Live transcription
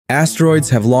Asteroids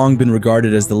have long been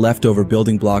regarded as the leftover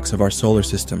building blocks of our solar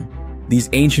system. These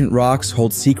ancient rocks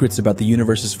hold secrets about the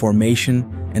universe's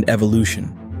formation and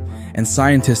evolution, and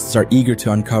scientists are eager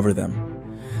to uncover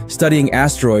them. Studying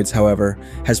asteroids, however,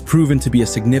 has proven to be a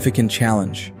significant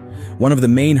challenge. One of the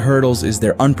main hurdles is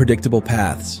their unpredictable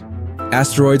paths.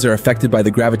 Asteroids are affected by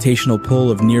the gravitational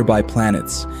pull of nearby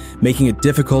planets, making it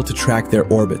difficult to track their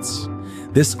orbits.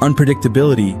 This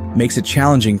unpredictability makes it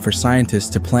challenging for scientists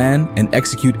to plan and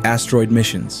execute asteroid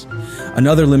missions.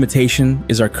 Another limitation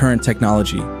is our current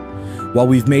technology. While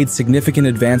we've made significant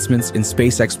advancements in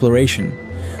space exploration,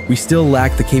 we still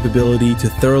lack the capability to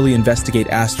thoroughly investigate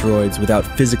asteroids without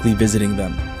physically visiting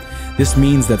them. This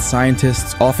means that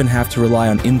scientists often have to rely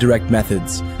on indirect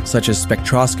methods, such as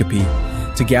spectroscopy,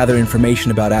 to gather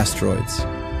information about asteroids.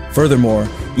 Furthermore,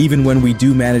 even when we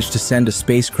do manage to send a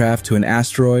spacecraft to an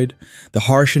asteroid, the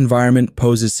harsh environment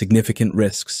poses significant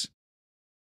risks.